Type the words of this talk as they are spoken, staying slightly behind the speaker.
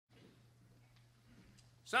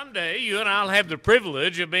Someday you and I'll have the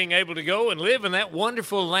privilege of being able to go and live in that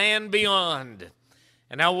wonderful land beyond.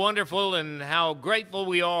 And how wonderful and how grateful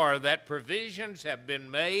we are that provisions have been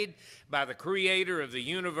made by the Creator of the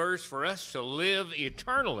universe for us to live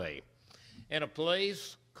eternally in a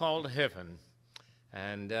place called heaven.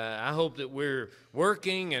 And I hope that we're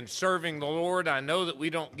working and serving the Lord. I know that we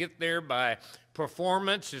don't get there by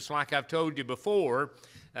performance. It's like I've told you before.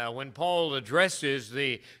 When Paul addresses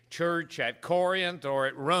the church at Corinth or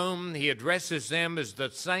at Rome, he addresses them as the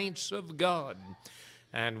saints of God.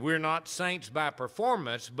 And we're not saints by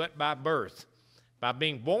performance, but by birth, by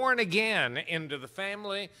being born again into the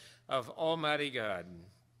family of Almighty God.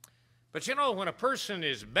 But you know, when a person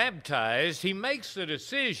is baptized, he makes the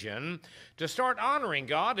decision to start honoring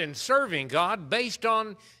God and serving God based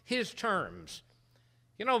on his terms.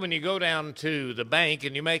 You know, when you go down to the bank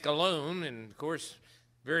and you make a loan, and of course,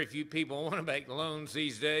 very few people want to make loans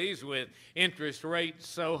these days with interest rates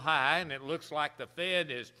so high, and it looks like the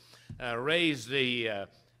Fed has raised the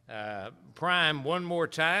prime one more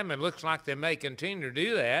time, and looks like they may continue to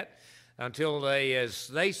do that until they, as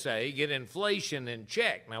they say, get inflation in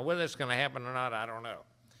check. Now, whether that's going to happen or not, I don't know.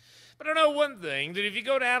 But I know one thing, that if you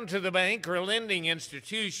go down to the bank or a lending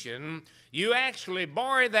institution, you actually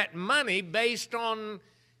borrow that money based on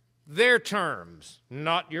their terms,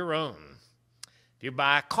 not your own. If you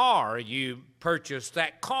buy a car, you purchase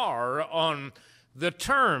that car on the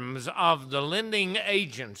terms of the lending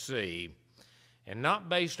agency and not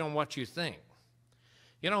based on what you think.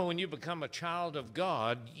 You know, when you become a child of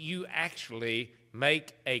God, you actually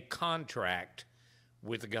make a contract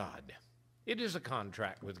with God. It is a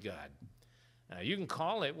contract with God. Now, you can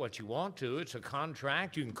call it what you want to. It's a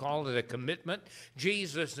contract. You can call it a commitment.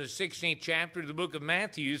 Jesus, in the 16th chapter of the book of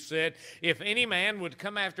Matthew, said, if any man would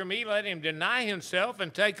come after me, let him deny himself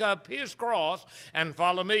and take up his cross and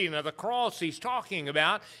follow me. Now, the cross he's talking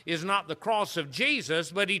about is not the cross of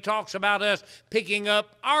Jesus, but he talks about us picking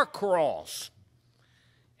up our cross.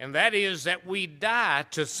 And that is that we die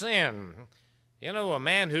to sin. You know, a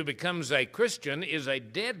man who becomes a Christian is a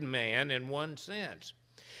dead man in one sense.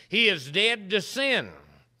 He is dead to sin.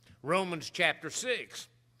 Romans chapter 6.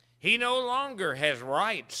 He no longer has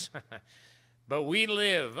rights, but we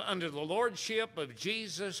live under the lordship of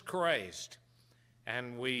Jesus Christ.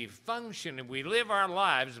 And we function and we live our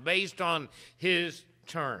lives based on his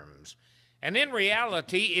terms. And in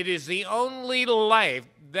reality, it is the only life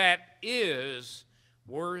that is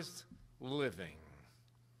worth living.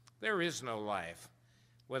 There is no life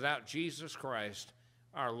without Jesus Christ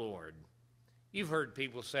our Lord. You've heard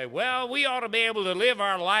people say, well, we ought to be able to live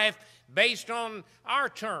our life based on our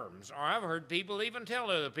terms. Or I've heard people even tell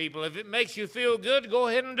other people, if it makes you feel good, go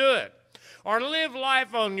ahead and do it. Or live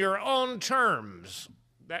life on your own terms.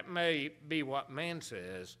 That may be what man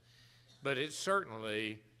says, but it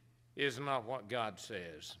certainly is not what God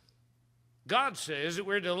says. God says that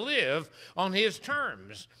we're to live on his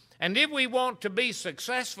terms. And if we want to be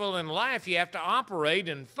successful in life, you have to operate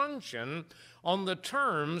and function on the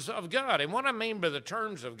terms of God. And what I mean by the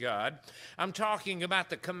terms of God, I'm talking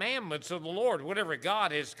about the commandments of the Lord. Whatever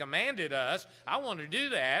God has commanded us, I want to do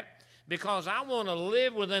that because I want to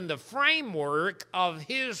live within the framework of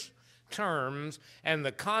his terms and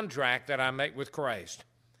the contract that I make with Christ.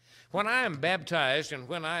 When I am baptized and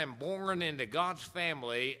when I am born into God's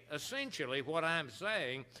family, essentially what I'm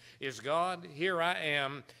saying is, God, here I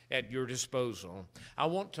am at your disposal. I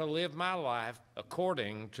want to live my life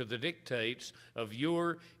according to the dictates of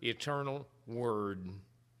your eternal word.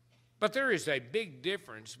 But there is a big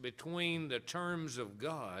difference between the terms of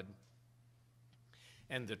God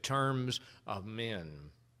and the terms of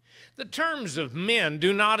men. The terms of men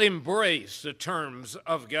do not embrace the terms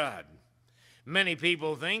of God. Many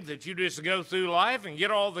people think that you just go through life and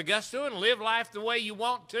get all the gusto and live life the way you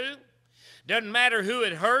want to. Doesn't matter who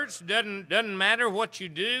it hurts, doesn't matter what you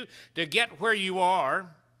do to get where you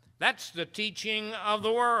are. That's the teaching of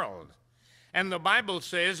the world. And the Bible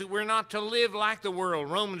says that we're not to live like the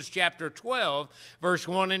world. Romans chapter 12, verse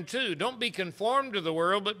 1 and 2. Don't be conformed to the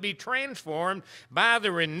world, but be transformed by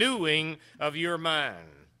the renewing of your mind.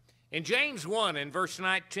 In James 1 and verse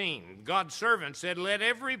 19, God's servant said, let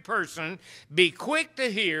every person be quick to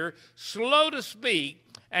hear, slow to speak,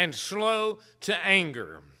 and slow to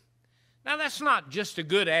anger. Now, that's not just a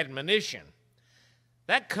good admonition.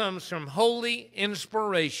 That comes from holy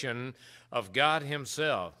inspiration of God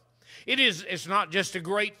himself. It's not just a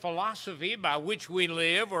great philosophy by which we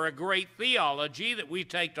live or a great theology that we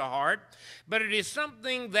take to heart, but it is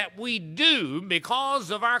something that we do because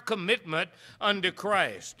of our commitment unto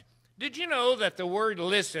Christ. Did you know that the word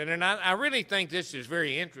listen, and I really think this is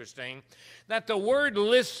very interesting, that the word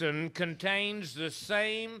listen contains the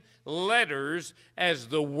same letters as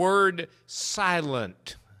the word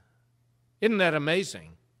silent? Isn't that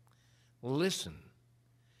amazing? Listen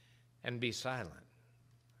and be silent.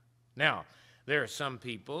 Now, there are some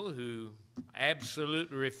people who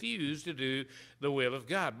absolutely refuse to do the will of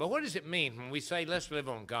God. But what does it mean when we say let's live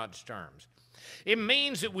on God's terms? It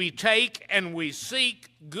means that we take and we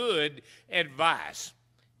seek good advice.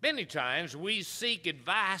 Many times we seek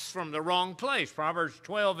advice from the wrong place. Proverbs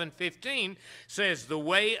 12 and 15 says, the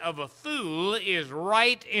way of a fool is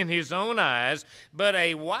right in his own eyes, but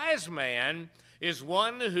a wise man is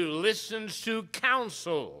one who listens to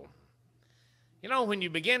counsel. You know, when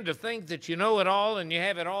you begin to think that you know it all and you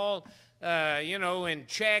have it all, in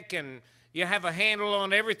check and you have a handle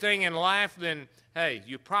on everything in life, then, hey,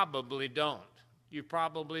 you probably don't. You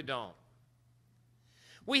probably don't.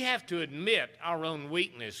 We have to admit our own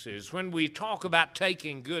weaknesses. When we talk about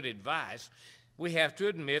taking good advice, we have to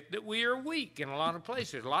admit that we are weak in a lot of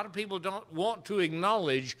places. A lot of people don't want to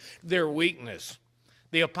acknowledge their weakness.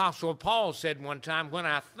 The Apostle Paul said one time, when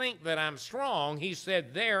I think that I'm strong, he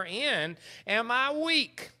said, therein am I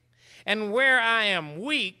weak. And where I am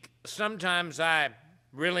weak, sometimes I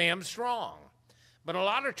really am strong. But a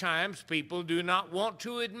lot of times people do not want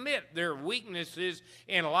to admit their weaknesses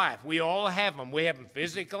in life. We all have them. We have them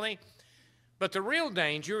physically. But the real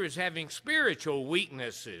danger is having spiritual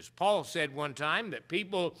weaknesses. Paul said one time that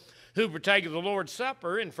people who partake of the Lord's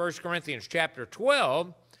Supper in 1 Corinthians chapter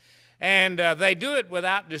 12, and they do it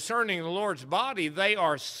without discerning the Lord's body, they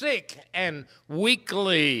are sick and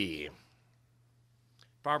weakly.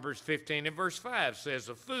 Proverbs 15 and verse 5 says,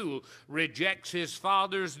 a fool rejects his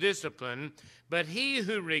father's discipline, but he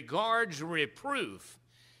who regards reproof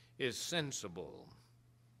is sensible.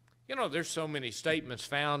 You know, there's so many statements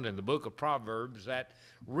found in the book of Proverbs that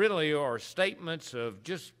really are statements of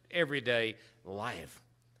just everyday life.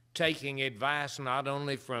 Taking advice not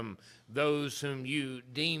only from those whom you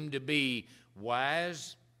deem to be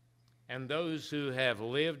wise and those who have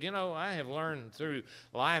lived. You know, I have learned through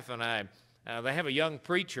life, and they have a young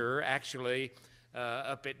preacher actually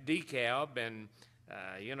up at DeKalb, and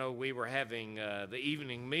we were having the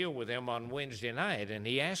evening meal with him on Wednesday night, and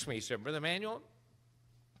he asked me, he said, Brother Manuel,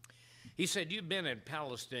 he said, you've been in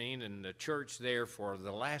Palestine and the church there for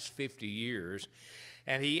the last 50 years,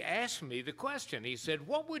 and he asked me the question. He said,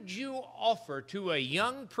 what would you offer to a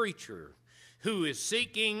young preacher who is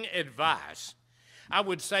seeking advice? I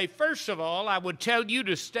would say, first of all, I would tell you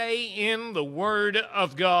to stay in the Word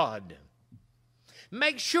of God.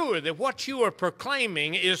 Make sure that what you are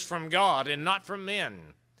proclaiming is from God and not from men.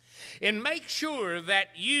 And make sure that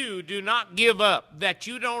you do not give up, that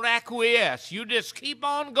you don't acquiesce. You just keep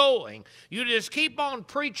on going. You just keep on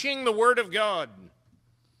preaching the Word of God.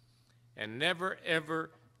 And never,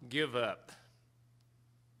 ever give up.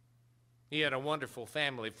 He had a wonderful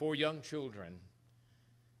family, 4 young children.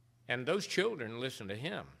 And those children listened to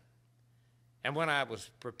him. And when I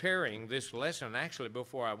was preparing this lesson, actually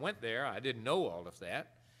before I went there, I didn't know all of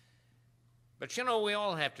that. But you know, we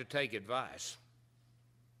all have to take advice.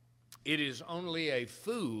 It is only a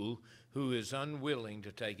fool who is unwilling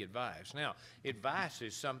to take advice. Now, advice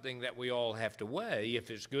is something that we all have to weigh.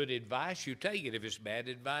 If it's good advice, you take it. If it's bad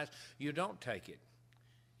advice, you don't take it.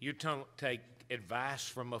 You don't take advice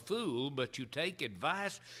from a fool, but you take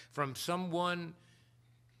advice from someone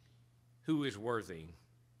who is worthy.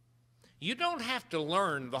 You don't have to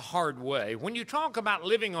learn the hard way. When you talk about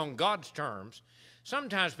living on God's terms,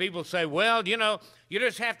 sometimes people say, well, you know, you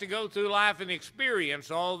just have to go through life and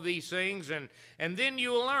experience all these things, and then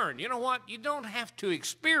you'll learn. You know what? You don't have to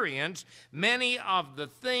experience many of the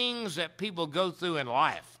things that people go through in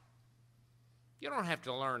life. You don't have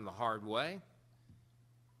to learn the hard way.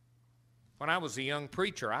 When I was a young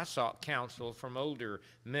preacher, I sought counsel from older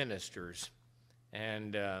ministers,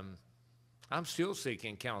 and I'm still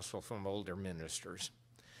seeking counsel from older ministers.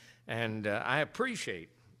 And I appreciate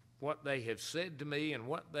what they have said to me and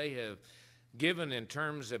what they have given in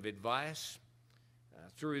terms of advice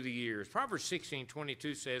through the years. Proverbs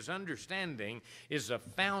 16:22 says, understanding is a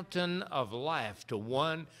fountain of life to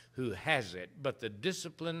one who has it, but the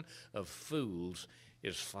discipline of fools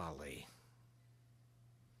is folly.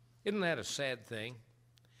 Isn't that a sad thing?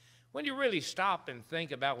 When you really stop and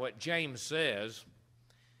think about what James says,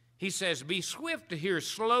 he says, be swift to hear,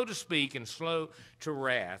 slow to speak, and slow to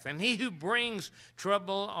wrath. And he who brings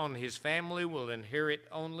trouble on his family will inherit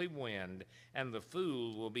only wind, and the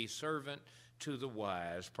fool will be servant to the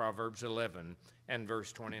wise. Proverbs 11 and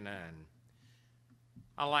verse 29.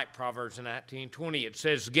 I like Proverbs 19:20. It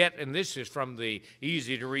says, get, and this is from the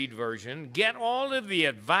easy-to-read version, get all of the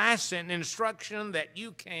advice and instruction that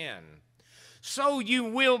you can, so you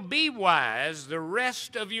will be wise the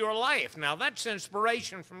rest of your life. Now, that's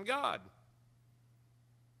inspiration from God.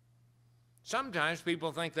 Sometimes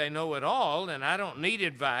people think they know it all, and I don't need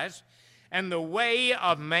advice. And the way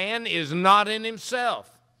of man is not in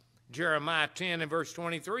himself. Jeremiah 10 and verse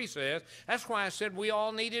 23 says, that's why I said we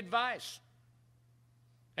all need advice.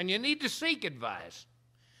 And you need to seek advice.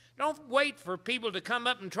 Don't wait for people to come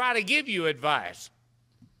up and try to give you advice.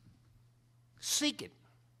 Seek it.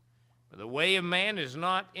 For the way of man is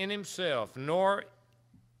not in himself, nor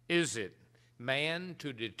is it man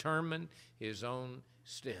to determine his own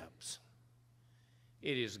steps.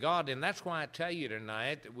 It is God, and that's why I tell you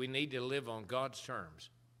tonight that we need to live on God's terms.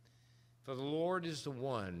 For the Lord is the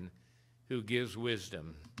one who gives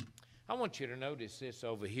wisdom. I want you to notice this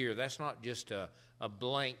over here. That's not just a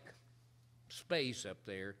blank space up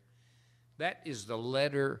there. That is the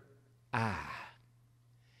letter I.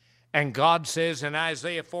 And God says in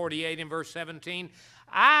Isaiah 48 and verse 17,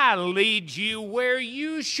 I lead you where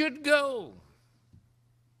you should go.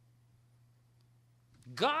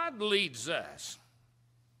 God leads us.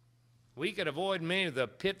 We could avoid many of the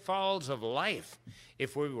pitfalls of life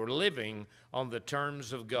if we were living on the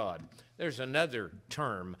terms of God. There's another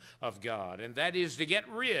term of God, and that is to get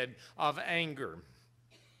rid of anger.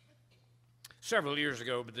 Several years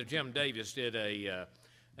ago, Jim Davis did an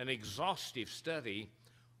exhaustive study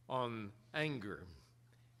on anger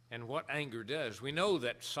and what anger does. We know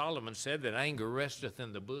that Solomon said that anger resteth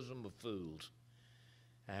in the bosom of fools.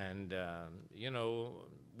 And,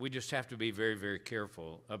 we just have to be very, very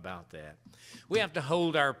careful about that. We have to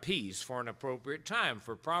hold our peace for an appropriate time.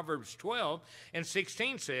 For Proverbs 12 and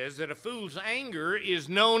 16 says that a fool's anger is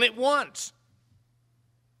known at once,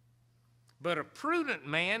 but a prudent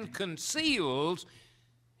man conceals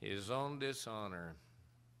his own dishonor.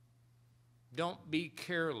 Don't be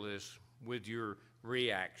careless with your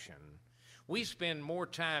reaction. We spend more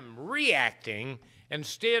time reacting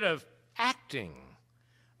instead of acting.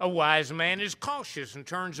 A wise man is cautious and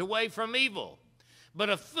turns away from evil. But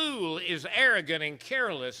a fool is arrogant and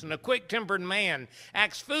careless, and a quick-tempered man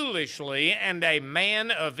acts foolishly, and a man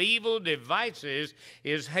of evil devices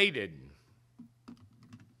is hated.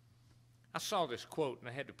 I saw this quote, and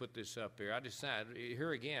I had to put this up here. I decided,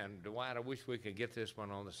 here again, Dwight, I wish we could get this one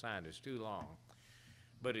on the side. It's too long.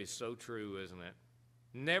 But it's so true, isn't it?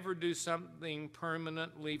 Never do something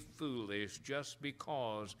permanently foolish just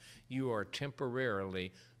because you are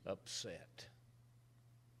temporarily upset.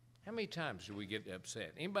 How many times do we get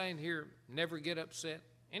upset? Anybody in here never get upset?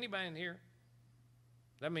 Anybody in here?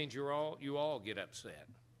 That means you all get upset.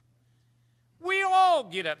 We all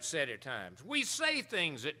get upset at times. We say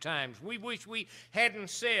things at times we wish we hadn't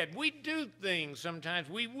said. We do things sometimes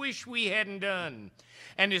we wish we hadn't done.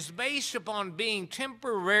 And it's based upon being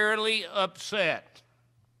temporarily upset.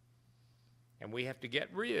 And we have to get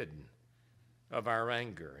rid of our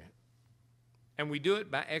anger. And we do it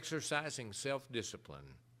by exercising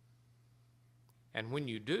self-discipline. And when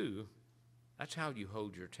you do, that's how you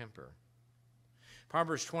hold your temper.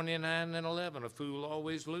 Proverbs 29 and 11, a fool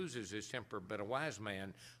always loses his temper, but a wise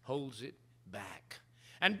man holds it back.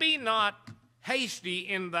 And be not hasty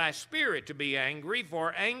in thy spirit to be angry,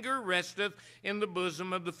 for anger resteth in the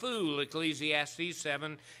bosom of the fool, Ecclesiastes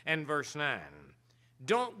 7 and verse 9.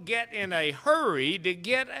 Don't get in a hurry to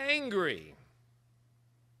get angry.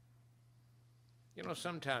 You know,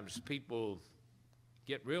 sometimes people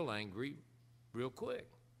get real angry real quick.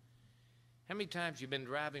 How many times you've been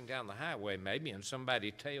driving down the highway maybe and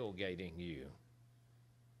somebody tailgating you?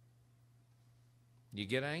 You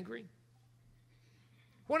get angry?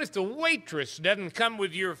 What if the waitress doesn't come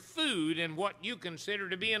with your food in what you consider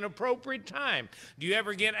to be an appropriate time? Do you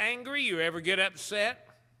ever get angry? You ever get upset?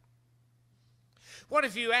 What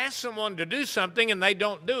if you ask someone to do something and they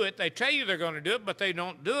don't do it? They tell you they're going to do it, but they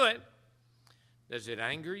don't do it. Does it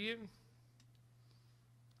anger you?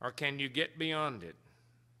 Or can you get beyond it?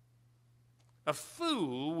 A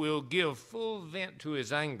fool will give full vent to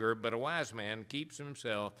his anger, but a wise man keeps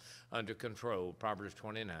himself under control, Proverbs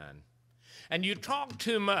 29. And you talk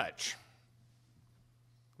too much.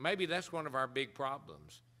 Maybe that's one of our big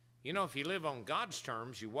problems. You know, if you live on God's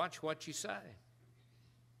terms, you watch what you say.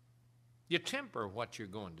 You temper what you're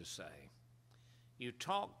going to say. You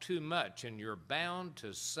talk too much, and you're bound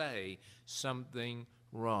to say something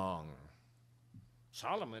wrong.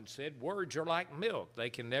 Solomon said, words are like milk.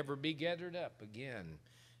 They can never be gathered up again.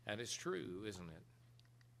 And it's true, isn't it?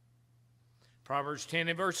 Proverbs 10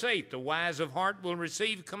 and verse 8, the wise of heart will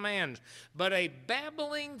receive commands, but a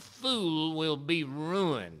babbling fool will be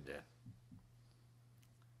ruined.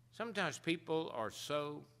 Sometimes people are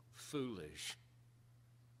so foolish.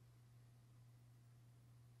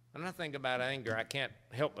 When I think about anger, I can't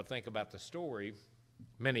help but think about the story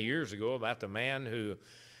many years ago about the man who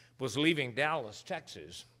was leaving Dallas,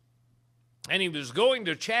 Texas, and he was going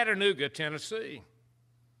to Chattanooga, Tennessee,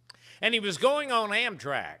 and he was going on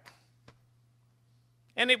Amtrak,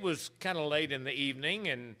 and it was kind of late in the evening,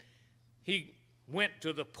 and he went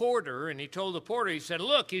to the porter, and he told the porter, he said,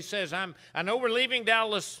 look, he says, I know we're leaving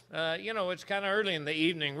Dallas, it's kind of early in the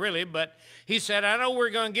evening, really, but he said, I know we're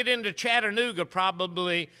going to get into Chattanooga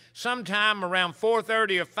probably sometime around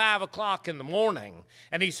 4:30 or 5 o'clock in the morning.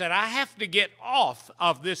 And he said, I have to get off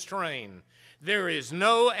of this train. There is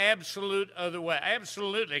no absolute other way. I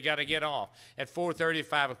absolutely got to get off at 4:30,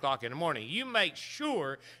 5 o'clock in the morning. You make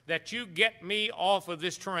sure that you get me off of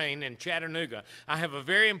this train in Chattanooga. I have a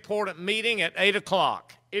very important meeting at 8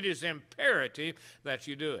 o'clock. It is imperative that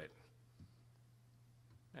you do it.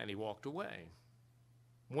 And he walked away,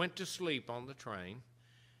 went to sleep on the train.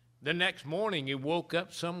 The next morning, he woke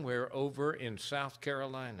up somewhere over in South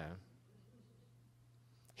Carolina.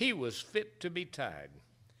 He was fit to be tied.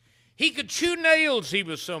 He could chew nails, he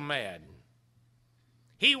was so mad.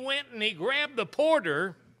 He went and he grabbed the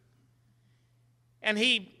porter, and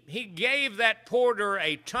he gave that porter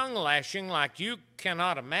a tongue lashing like you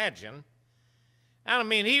cannot imagine. I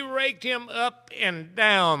mean, he raked him up and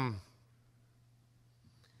down.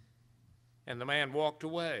 And the man walked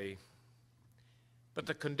away. But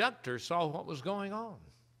the conductor saw what was going on.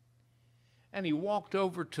 And he walked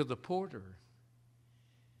over to the porter,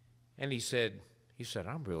 and he said,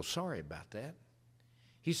 I'm real sorry about that.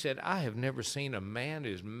 He said, I have never seen a man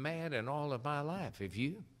as mad in all of my life. Have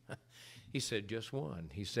you? He said, just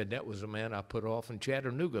one. He said, that was a man I put off in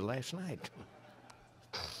Chattanooga last night.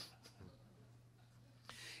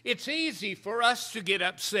 It's easy for us to get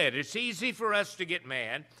upset. It's easy for us to get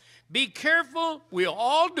mad. Be careful. We'll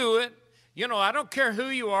all do it. I don't care who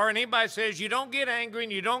you are, and anybody says you don't get angry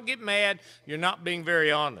and you don't get mad, you're not being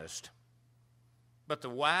very honest. But the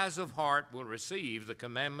wise of heart will receive the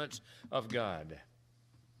commandments of God.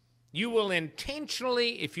 You will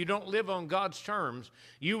intentionally, if you don't live on God's terms,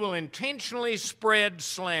 you will intentionally spread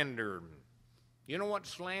slander. You know what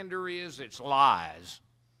slander is? It's lies.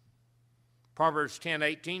 Proverbs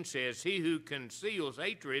 10:18 says, he who conceals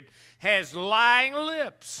hatred has lying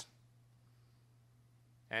lips,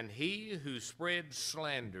 and he who spreads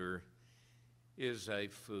slander is a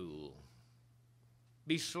fool.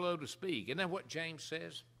 Be slow to speak. Isn't that what James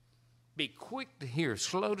says? Be quick to hear,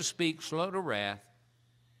 slow to speak, slow to wrath,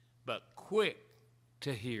 but quick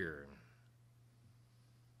to hear.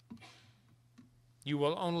 You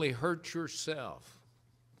will only hurt yourself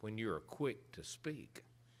when you are quick to speak.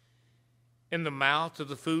 In the mouth of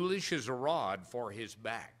the foolish is a rod for his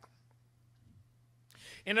back.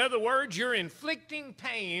 In other words, you're inflicting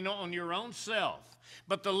pain on your own self,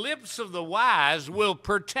 but the lips of the wise will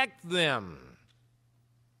protect them.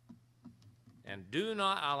 And do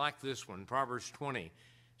not, I like this one, Proverbs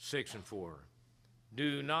 20:6-4.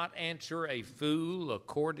 Do not answer a fool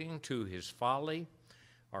according to his folly,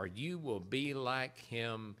 or you will be like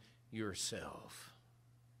him yourself.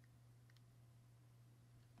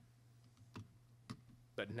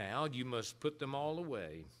 But now you must put them all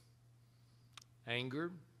away.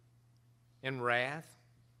 Anger and wrath.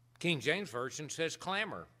 King James Version says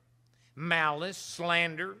clamor, malice,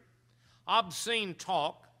 slander, obscene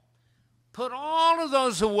talk. Put all of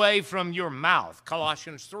those away from your mouth,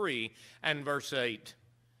 Colossians 3 and verse 8.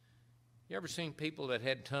 You ever seen people that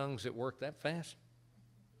had tongues that worked that fast?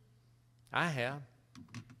 I have.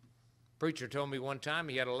 Preacher told me one time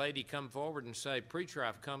he had a lady come forward and say, Preacher,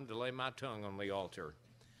 I've come to lay my tongue on the altar.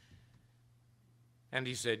 And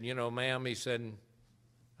he said, ma'am, he said,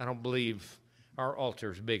 I don't believe our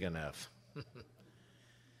altar's big enough.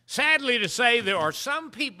 Sadly to say, there are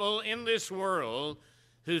some people in this world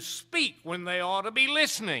who speak when they ought to be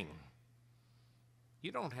listening.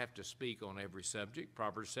 You don't have to speak on every subject.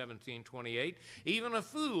 Proverbs 17:28. Even a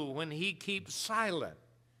fool, when he keeps silent,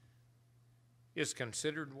 is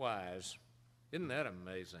considered wise. Isn't that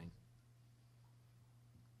amazing?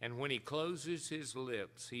 And when he closes his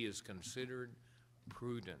lips, he is considered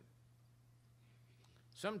prudent.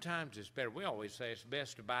 Sometimes it's better. We always say it's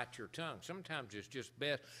best to bite your tongue. Sometimes it's just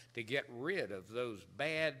best to get rid of those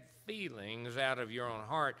bad feelings out of your own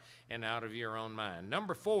heart and out of your own mind.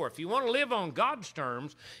 Number 4, if you want to live on God's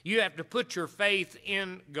terms, you have to put your faith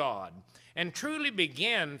in God. and truly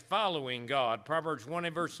begin following God. Proverbs 1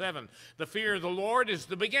 and verse 7, the fear of the Lord is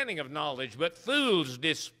the beginning of knowledge, but fools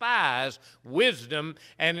despise wisdom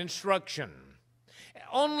and instruction.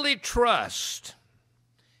 Only trust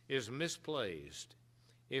is misplaced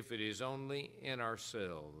if it is only in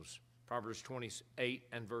ourselves. Proverbs 28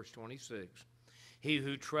 and verse 26. He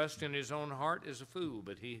who trusts in his own heart is a fool,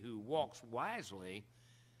 but he who walks wisely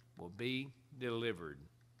will be delivered.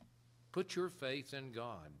 Put your faith in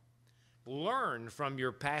God. Learn from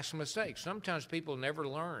your past mistakes. Sometimes people never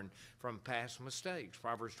learn from past mistakes.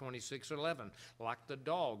 Proverbs 26:11, like the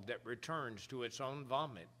dog that returns to its own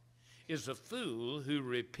vomit, is a fool who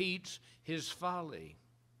repeats his folly.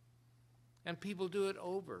 And people do it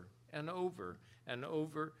over and over and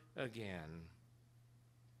over again.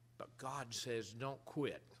 But God says, don't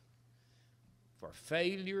quit, for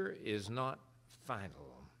failure is not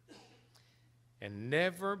final. And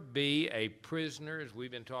never be a prisoner, as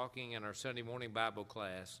we've been talking in our Sunday morning Bible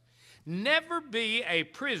class, never be a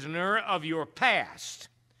prisoner of your past.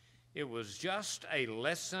 It was just a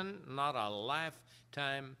lesson, not a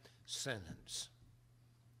lifetime sentence.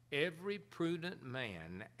 Every prudent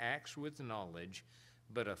man acts with knowledge,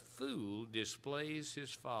 but a fool displays his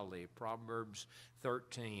folly. Proverbs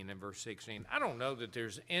 13 and verse 16. I don't know that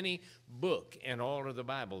there's any book in all of the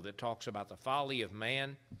Bible that talks about the folly of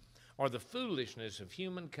man or the foolishness of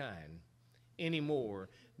humankind any more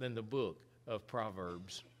than the book of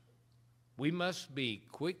Proverbs. We must be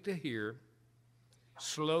quick to hear,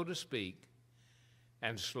 slow to speak,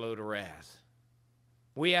 and slow to wrath.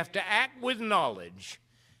 We have to act with knowledge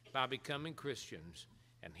by becoming Christians.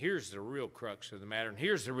 And here's the real crux of the matter, and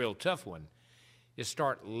here's the real tough one, is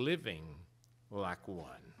start living like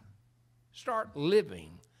one. Start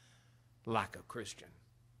living like a Christian.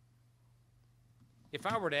 If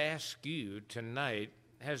I were to ask you tonight,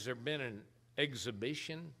 has there been an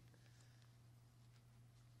exhibition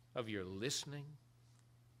of your listening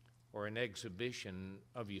or an exhibition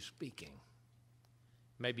of you speaking?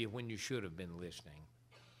 Maybe when you should have been listening.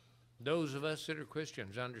 Those of us that are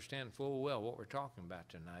Christians understand full well what we're talking about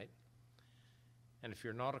tonight. And if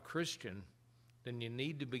you're not a Christian, then you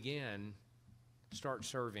need to start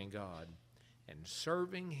serving God and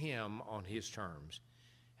serving Him on His terms.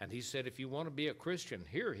 And He said, if you want to be a Christian,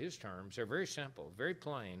 here are His terms. They're very simple, very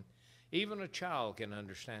plain. Even a child can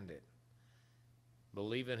understand it.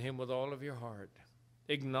 Believe in Him with all of your heart.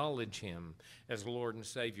 Acknowledge Him as Lord and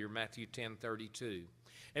Savior, Matthew 10:32.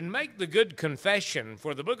 And make the good confession,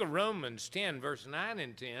 for the book of Romans 10, verse 9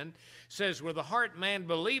 and 10 says, with the heart man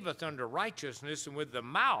believeth unto righteousness, and with the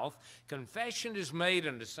mouth confession is made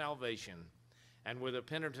unto salvation. And with a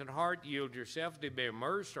penitent heart yield yourself to be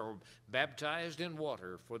immersed or baptized in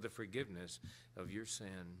water for the forgiveness of your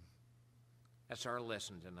sin. That's our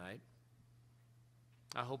lesson tonight.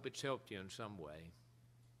 I hope it's helped you in some way.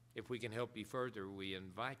 If we can help you further, we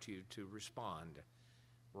invite you to respond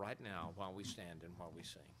right now while we stand and while we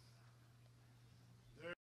sing.